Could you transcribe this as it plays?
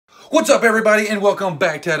What's up, everybody, and welcome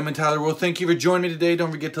back to Adam and Tyler World. Thank you for joining me today. Don't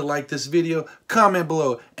forget to like this video, comment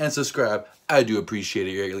below, and subscribe. I do appreciate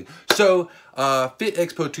it greatly. So,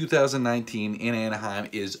 FitExpo 2019 in Anaheim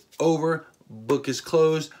is over. Book is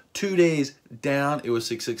closed. 2 days down. It was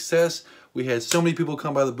a success. We had so many people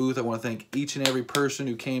come by the booth. I want to thank each and every person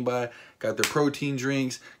who came by, got their protein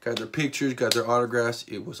drinks, got their pictures, got their autographs.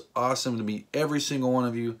 It was awesome to meet every single one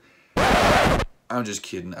of you. I'm just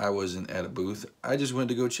kidding. I wasn't at a booth. I just went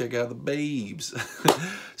to go check out the babes.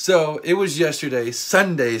 So it was yesterday,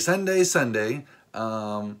 Sunday. It's going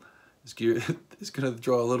to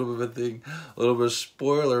draw a little bit of a thing, a little bit of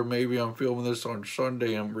spoiler. Maybe I'm filming this on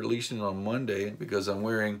Sunday. I'm releasing it on Monday because I'm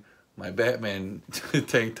wearing my Batman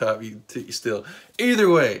tank top still. Either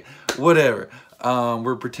way, whatever.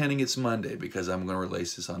 We're pretending it's Monday because I'm going to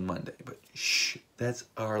release this on Monday. But shh, that's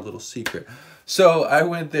our little secret. So I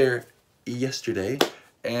went there yesterday,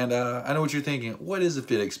 and I know what you're thinking. What is a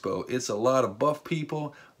FitExpo? It's a lot of buff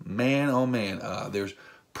people. Man, oh man. There's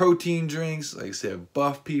protein drinks. Like I said,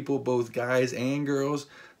 buff people, both guys and girls.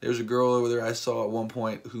 There's a girl over there I saw at one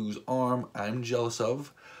point whose arm I'm jealous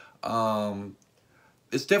of.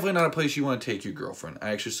 It's definitely not a place you want to take your girlfriend.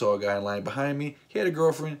 I actually saw a guy in line behind me. He had a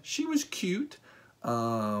girlfriend. She was cute.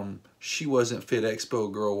 She wasn't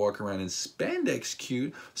FitExpo girl walking around in spandex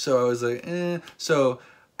cute. So I was like, eh. So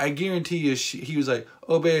I guarantee you, he was like,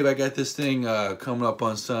 oh, babe, I got this thing coming up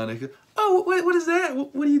on Sunday. Goes, oh, what is that?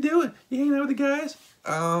 What are you doing? You hanging out with the guys?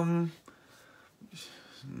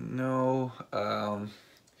 No.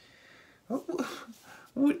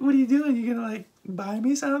 What are you doing? You gonna, like, buy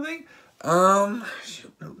me something?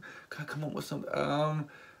 Shoot, no, gotta come up with something. I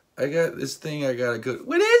got this thing I gotta go.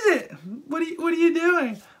 What is it? What are you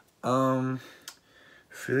doing?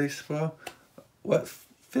 FitExpo? What?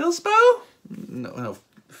 FitExpo? No.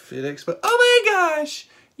 FitExpo. Oh my gosh!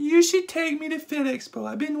 You should take me to FitExpo.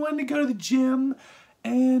 I've been wanting to go to the gym,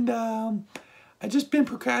 and I've just been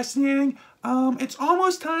procrastinating. It's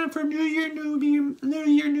almost time for New Year,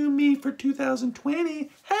 New Me for 2020.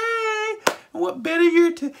 Hey! What better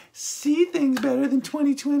year to see things better than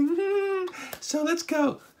 2020? So let's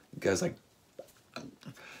go. The guy's like,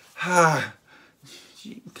 come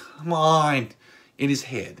on. In his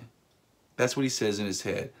head. That's what he says in his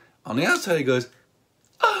head. On the outside, he goes,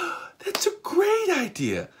 oh, that's a great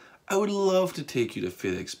idea. I would love to take you to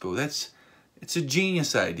FitExpo. It's a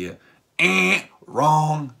genius idea.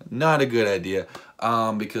 Wrong. Not a good idea.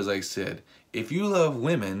 Because like I said, if you love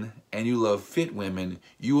women and you love fit women,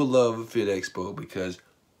 you will love FitExpo because,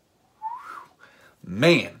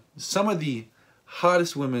 man, some of the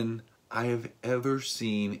hottest women I have ever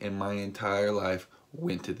seen in my entire life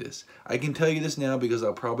went to this. I can tell you this now because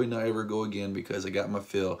I'll probably not ever go again because I got my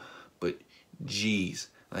fill. But geez,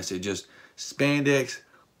 like I said, just spandex,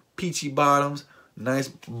 peachy bottoms, nice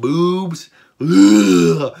boobs,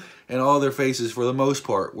 and all their faces for the most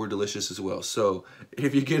part were delicious as well. So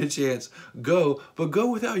if you get a chance, go, but go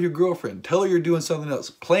without your girlfriend. Tell her you're doing something else.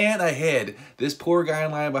 Plan ahead. This poor guy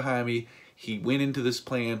in line behind me, he went into this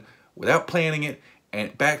plan without planning it, and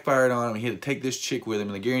it backfired on him. He had to take this chick with him,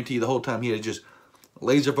 and I guarantee you the whole time he had to just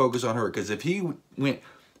laser focus on her, because if he went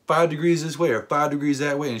 5 degrees this way or 5 degrees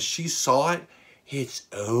that way and she saw it, it's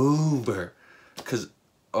over. Because,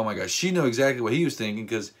 oh my gosh, she knew exactly what he was thinking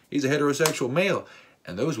because he's a heterosexual male,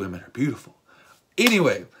 and those women are beautiful.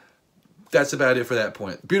 Anyway, that's about it for that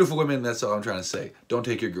point. Beautiful women, that's all I'm trying to say. Don't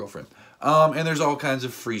take your girlfriend. And there's all kinds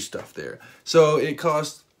of free stuff there. So it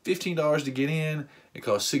costs $15 to get in. It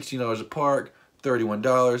costs $16 to park,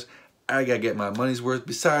 $31. I gotta get my money's worth,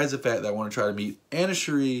 besides the fact that I want to try to meet Anna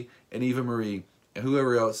Cherie and Eva Marie and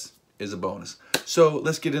whoever else is a bonus. So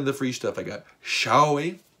let's get into the free stuff I got, shall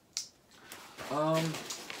we?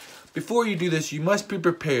 Before you do this, you must be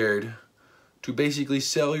prepared to basically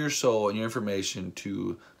sell your soul and your information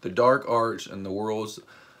to the dark arts and the worlds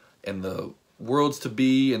to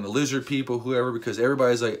be and the lizard people, whoever, because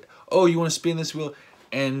everybody's like, oh, you want to spin this wheel?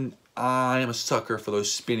 And I am a sucker for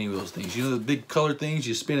those spinning wheels things. You know the big colored things?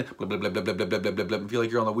 You spin it, blah, blah, blah, blah, blah, blah, blah, blah, blah. Feel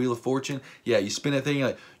like you're on the Wheel of Fortune. Yeah, you spin that thing, you're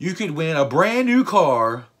like, you could win a brand new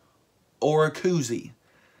car or a koozie.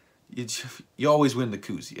 You always win the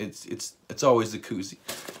koozie. It's always the koozie.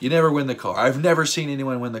 You never win the car. I've never seen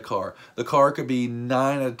anyone win the car. The car could be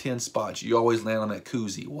 9 out of 10 spots. You always land on that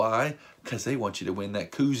koozie. Why? Because they want you to win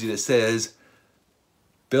that koozie that says,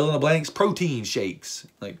 fill in the blanks, protein shakes.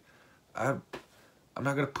 Like, I'm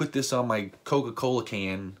not going to put this on my Coca-Cola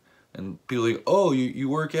can and people like, oh, you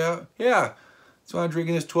work out? Yeah. That's why I'm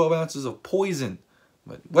drinking this 12 ounces of poison.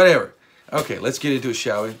 But whatever. Okay, let's get into it,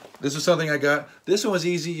 shall we? This is something I got. This one was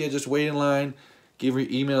easy. You just wait in line, give your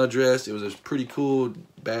email address. It was a pretty cool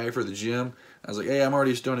bag for the gym. I was like, hey, I'm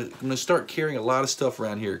gonna start carrying a lot of stuff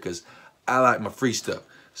around here because I like my free stuff.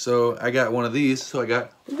 So I got one of these. So I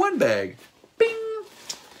got one bag. Bing.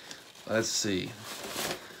 Let's see.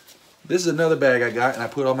 This is another bag I got, and I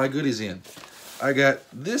put all my goodies in. I got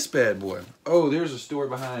this bad boy. Oh, there's a story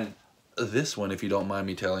behind this one, if you don't mind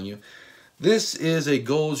me telling you. This is a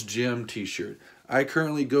Gold's Gym t-shirt. I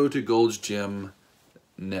currently go to Gold's Gym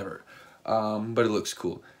never, but it looks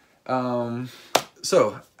cool.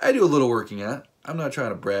 So I do a little working out. I'm not trying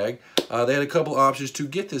to brag. They had a couple options to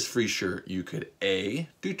get this free shirt. You could A,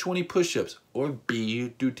 do 20 push-ups, or B,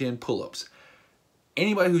 do 10 pull-ups.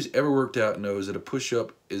 Anybody who's ever worked out knows that a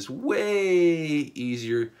push-up is way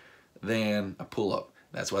easier than a pull-up.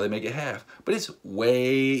 That's why they make it half. But it's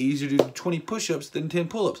way easier to do 20 push-ups than 10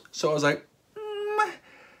 pull-ups. So I was like,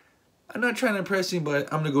 I'm not trying to impress anybody.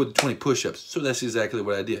 I'm going to go with 20 push-ups. So that's exactly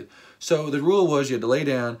what I did. So the rule was you had to lay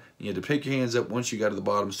down, and you had to pick your hands up once you got to the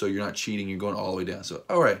bottom so you're not cheating. You're going all the way down. So,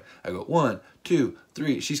 all right. I go 1, 2,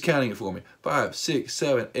 3. She's counting it for me. 5, 6,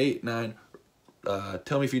 7, 8, 9.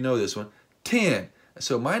 Tell me if you know this one. 10.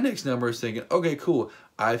 So my next number is thinking, okay, cool.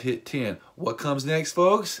 I've hit 10. What comes next,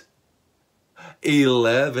 folks?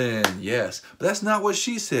 11. Yes. But that's not what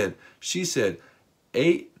she said. She said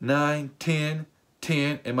 8, 9, 10,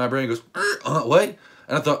 10. And my brain goes, what?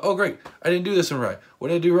 And I thought, oh, great. I didn't do this one right. What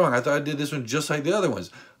did I do wrong? I thought I did this one just like the other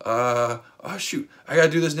ones. Oh, shoot. I got to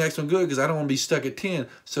do this next one good because I don't want to be stuck at 10.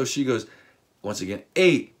 So she goes, once again,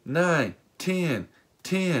 8, 9, 10,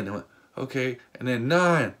 10. I went, okay. And then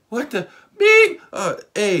 9. What the? Beep.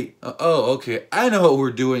 8. Oh, okay. I know what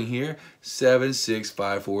we're doing here. 7, 6,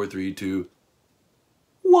 5, 4, 3, 2,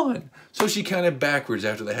 1. So she counted backwards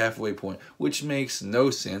after the halfway point, which makes no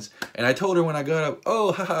sense. And I told her when I got up,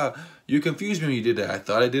 oh, haha, you confused me when you did that. I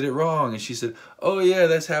thought I did it wrong. And she said, oh, yeah,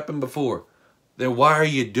 that's happened before. Then why are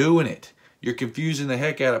you doing it? You're confusing the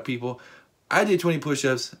heck out of people. I did 20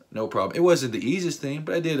 push-ups, no problem. It wasn't the easiest thing,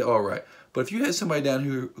 but I did it all right. But if you had somebody down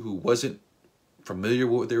here who wasn't familiar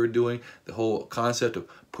with what they were doing, the whole concept of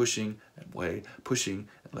pushing and weigh, pushing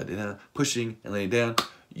and let it down, pushing and lay it down,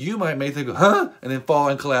 you might make them go, huh? And then fall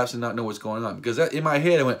and collapse and not know what's going on. Because that, in my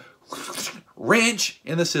head, I went, wrench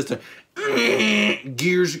in the system.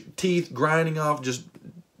 Gears, teeth grinding off, just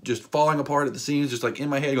falling apart at the seams, just like in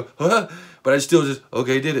my head, I go, huh? But I still just,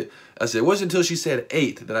 okay, did it. I said, it wasn't until she said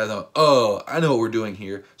 8 that I thought, oh, I know what we're doing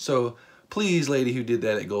here. So please, lady who did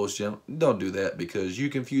that at Gold's Gym, don't do that because you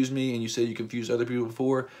confused me and you said you confused other people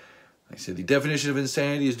before. Like I said, the definition of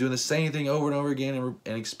insanity is doing the same thing over and over again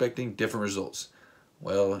and expecting different results.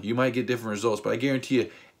 Well, you might get different results, but I guarantee you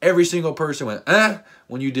every single person went,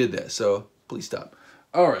 when you did that. So please stop.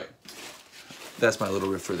 All right. That's my little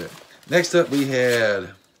riff for there. Next up, we had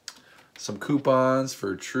some coupons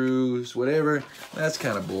for Trues, whatever. That's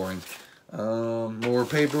kind of boring. More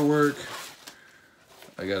paperwork.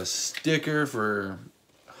 I got a sticker for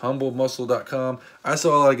humblemuscle.com. I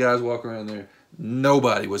saw a lot of guys walk around there.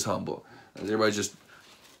 Nobody was humble. Everybody just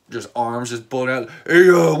arms just pulling out. Hey,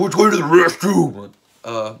 which way to the restroom?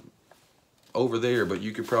 Over there, but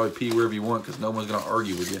you could probably pee wherever you want because no one's gonna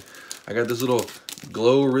argue with you. I got this little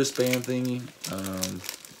glow wristband thingy.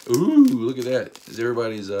 Ooh, look at that. Is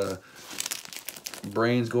everybody's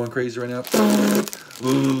brains going crazy right now?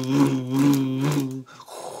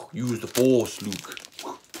 Use the force, Luke.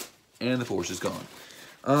 And the force is gone.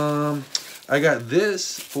 I got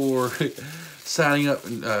this for signing up,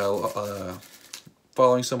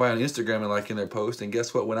 following somebody on Instagram and liking their post. And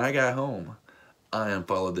guess what? When I got home, I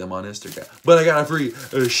unfollowed them on Instagram. But I got a free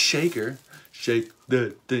shaker. Shake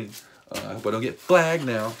that thing. I hope I don't get flagged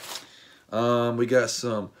now. We got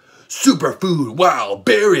some superfood wild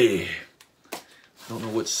berry. Don't know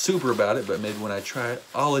what's super about it, but maybe when I try it,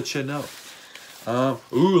 I'll let you know.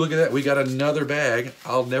 Ooh, look at that. We got another bag.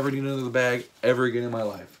 I'll never need another bag ever again in my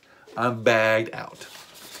life. I'm bagged out.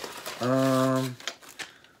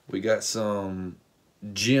 We got some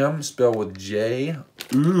Jim, spelled with J.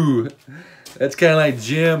 Ooh, that's kind of like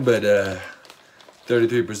Jim, but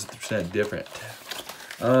 33% different.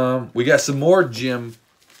 We got some more Jim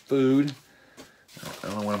food. I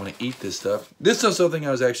don't know when I'm going to eat this stuff. This is something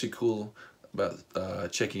I was actually cool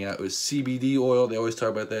about checking out. It was CBD oil. They always talk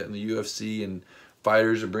about that in the UFC and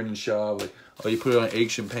fighters and Brendan Shaw. Like, oh, you put it on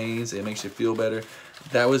aches and pains. It makes you feel better.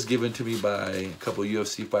 That was given to me by a couple of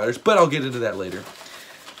UFC fighters, but I'll get into that later.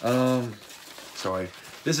 Sorry.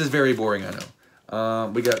 This is very boring, I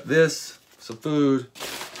know. We got this, some food.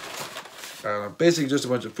 Basically just a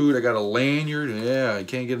bunch of food. I got a lanyard. Yeah, I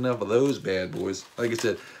can't get enough of those bad boys. Like I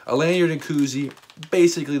said, a lanyard and koozie,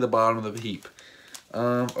 basically the bottom of the heap.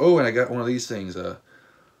 Oh, and I got one of these things,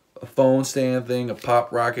 a phone stand thing, a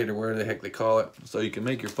pop rocket or whatever the heck they call it. So you can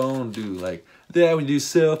make your phone do like that when you do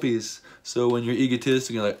selfies. So when you're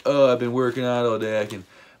egotistic, you're like, oh, I've been working out all day. I can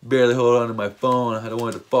barely hold on to my phone. I don't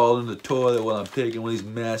want it to fall in the toilet while I'm taking one of these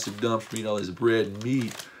massive dumps from eating all this bread and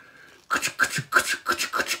meat.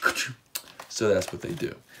 So that's what they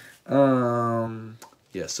do.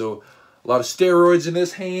 Yeah, so a lot of steroids in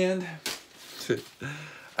this hand.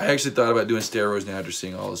 I actually thought about doing steroids now after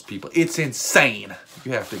seeing all those people. It's insane.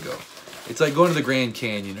 You have to go. It's like going to the Grand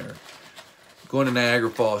Canyon or going to Niagara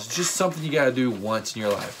Falls. It's just something you gotta do once in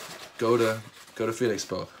your life. Go to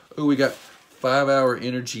FitExpo. Oh, we got 5-hour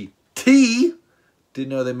energy tea. Didn't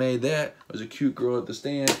know they made that. There was a cute girl at the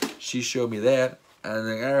stand. She showed me that. I was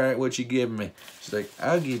like, all right, what you giving me? She's like,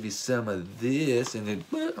 I'll give you some of this. And then,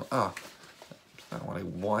 oh, that's not what I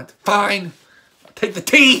want. Fine. I'll take the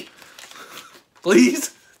tea.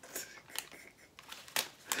 Please.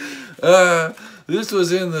 This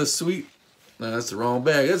was in the sweet, no, that's the wrong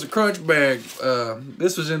bag. That's a crunch bag.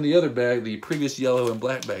 This was in the other bag, the previous yellow and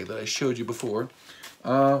black bag that I showed you before.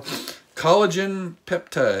 Collagen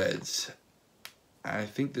peptides. I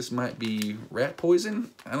think this might be rat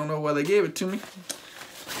poison. I don't know why they gave it to me.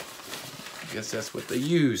 I guess that's what they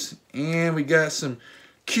use. And we got some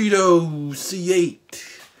Keto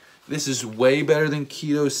C8. This is way better than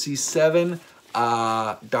Keto C7.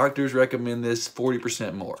 Doctors recommend this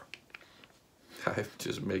 40% more. I'm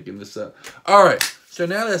just making this up. All right, so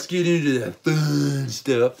now let's get into the fun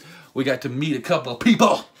stuff. We got to meet a couple of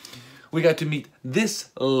people. We got to meet this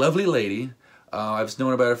lovely lady. I've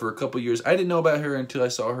known about her for a couple of years. I didn't know about her until I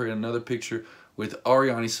saw her in another picture with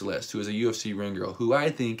Ariane Celeste, who is a UFC ring girl, who I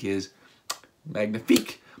think is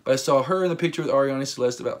magnifique. But I saw her in the picture with Ariane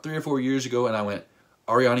Celeste about 3 or 4 years ago, and I went,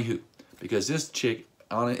 Ariane who? Because this chick,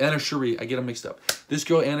 Anna Cherie, I get them mixed up. This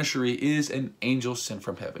girl, Anna Cherie, is an angel sent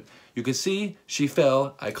from heaven. You can see she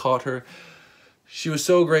fell. I caught her. She was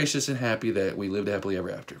so gracious and happy that we lived happily ever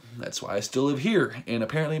after. That's why I still live here in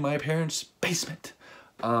apparently my parents' basement.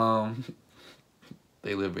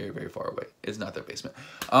 They live very, very far away. It's not their basement.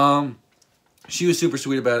 She was super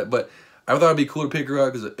sweet about it, but I thought it'd be cool to pick her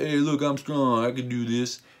up because, hey, look, I'm strong. I can do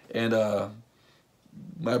this. And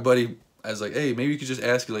my buddy, I was like, hey, maybe you could just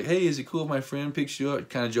ask her, like, hey, is it cool if my friend picks you up?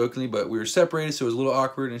 Kind of jokingly, but we were separated, so it was a little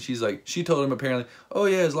awkward. And she's like, she told him apparently, oh,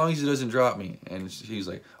 yeah, as long as he doesn't drop me. And he's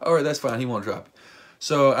like, all right, that's fine. He won't drop you.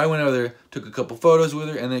 So I went over there, took a couple photos with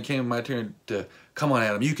her, and then it came my turn to, come on,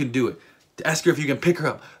 Adam, you can do it. To ask her if you can pick her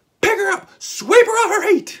up. Pick her up! Sweep her off her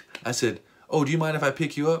feet! I said, oh, do you mind if I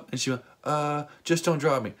pick you up? And she went, just don't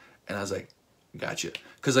drop me. And I was like, gotcha.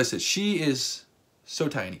 Because I said, she is so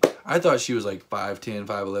tiny. I thought she was like 5'10",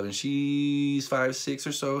 5'11". She's 5'6"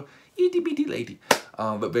 or so. Itty bitty lady.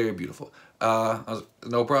 But very beautiful. I was,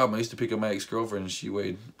 no problem. I used to pick up my ex-girlfriend and she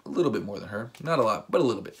weighed a little bit more than her. Not a lot, but a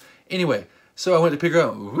little bit. Anyway, so I went to pick her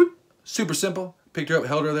up. Whoop, super simple. Picked her up,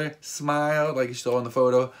 held her there, smiled like you saw in the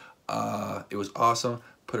photo. It was awesome.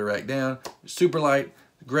 Put her right down. Super light.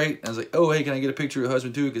 Great. I was like, oh, hey, can I get a picture of your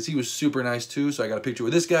husband too? Because he was super nice too. So I got a picture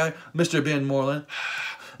with this guy, Mr. Ben Moreland.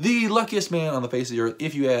 The luckiest man on the face of the earth,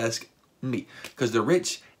 if you ask me. Because they're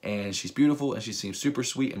rich, and she's beautiful, and she seems super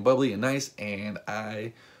sweet and bubbly and nice, and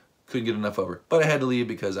I couldn't get enough of her. But I had to leave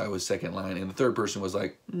because I was second line, and the third person was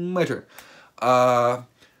like, my turn.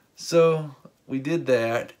 So we did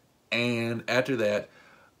that, and after that,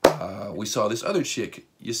 we saw this other chick,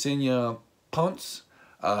 Yesenia Ponce.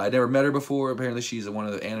 I never met her before. Apparently she's one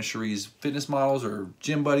of Anna Cherie's fitness models or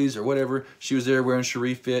gym buddies or whatever. She was there wearing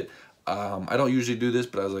Cherie Fit. I don't usually do this,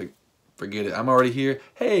 but I was like, forget it. I'm already here.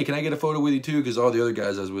 Hey, can I get a photo with you too? Because all the other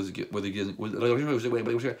guys I was with,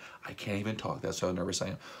 I can't even talk. That's how nervous I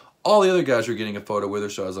am. All the other guys were getting a photo with her,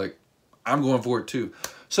 so I was like, I'm going for it too.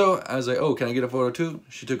 So I was like, oh, can I get a photo too?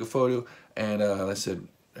 She took a photo, and I said,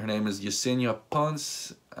 her name is Yesenia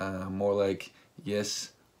Ponce. More like,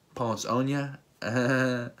 yes, Ponce Onya.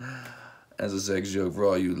 As a sex joke for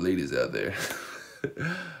all you ladies out there.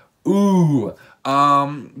 Ooh.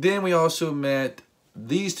 Then we also met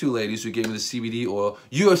these two ladies who gave me the CBD oil.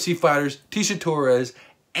 UFC fighters Tisha Torres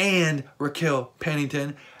and Raquel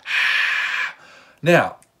Pennington.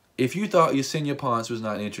 Now, if you thought Yesenia Ponce was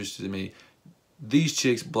not interested in me, these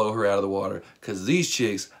chicks blow her out of the water because these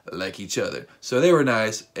chicks like each other. So they were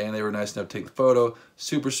nice, and they were nice enough to take the photo.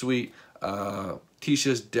 Super sweet.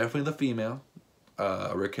 Tisha's definitely the female.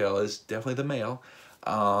 Raquel is definitely the male.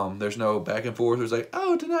 There's no back and forth. There's like,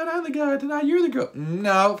 oh, tonight I'm the guy, tonight you're the girl.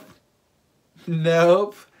 Nope.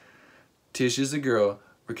 Nope. Tisha's the girl,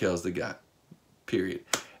 Raquel's the guy. Period.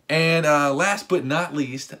 And last but not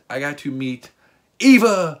least, I got to meet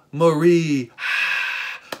Eva Marie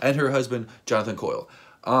and her husband, Jonathan Coyle.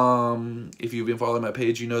 If you've been following my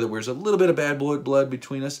page, you know that there's a little bit of bad blood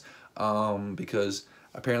between us, because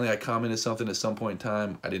apparently I commented something at some point in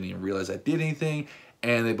time. I didn't even realize I did anything,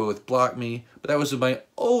 and they both blocked me. But that was my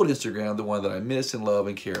old Instagram, the one that I miss and love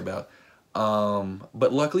and care about.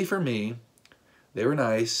 But luckily for me, they were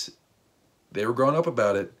nice, they were grown up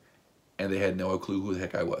about it, and they had no clue who the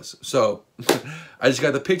heck I was. So I just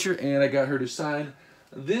got the picture, and I got her to sign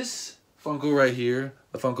this Funko right here.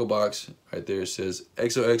 The Funko box right there says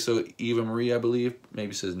XOXO Eva Marie, I believe.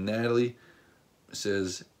 Maybe it says Natalie. It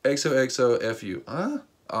says XOXO FU. Huh?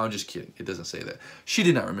 Oh, I'm just kidding. It doesn't say that. She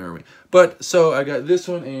did not remember me. But so I got this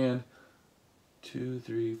one, and 2,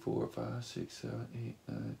 3, 4, 5, 6, 7, 8,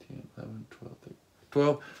 9, 10, 11, 12, 13,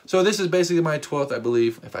 12. So this is basically my 12th, I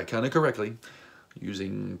believe, if I counted correctly,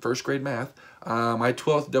 using first grade math. My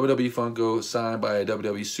 12th WWE Funko signed by a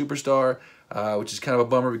WWE superstar, which is kind of a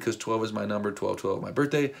bummer because 12 is my number, 12/12 my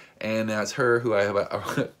birthday, and that's her, who I have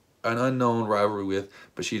an unknown rivalry with,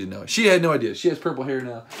 but she didn't know. She had no idea. She has purple hair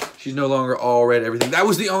now. She's no longer all red, everything. That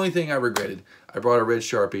was the only thing I regretted. I brought a red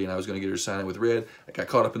Sharpie, and I was going to get her to sign it with red. I got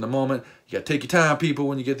caught up in the moment. You got to take your time, people,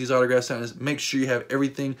 when you get these autograph signings. Make sure you have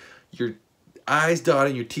everything, your I's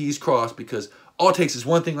dotted, your T's crossed, because all it takes is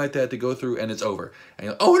one thing like that to go through, and it's over. And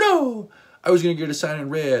you're like, oh no, I was going to get her to sign in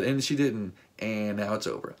red, and she didn't, and now it's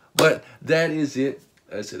over. But that is it.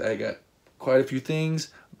 I said I got quite a few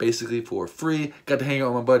things, basically for free. Got to hang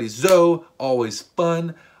out with my buddy Zoe, always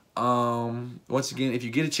fun. Once again, if you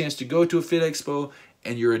get a chance to go to a FitExpo,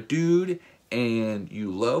 and you're a dude, and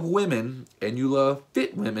you love women, and you love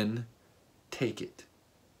fit women, take it.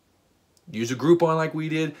 Use a Groupon like we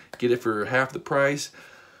did. Get it for half the price.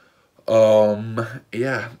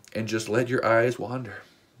 Yeah, and just let your eyes wander.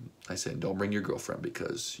 I said, don't bring your girlfriend,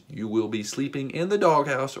 because you will be sleeping in the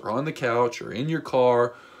doghouse, or on the couch, or in your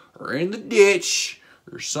car, or in the ditch,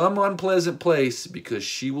 or some unpleasant place, because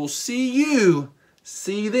she will see you,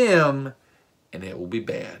 see them, and it will be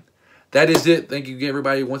bad. That is it. Thank you,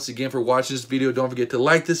 everybody, once again for watching this video. Don't forget to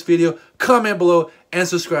like this video, comment below, and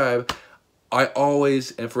subscribe. I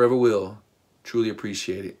always and forever will truly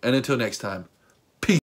appreciate it. And until next time,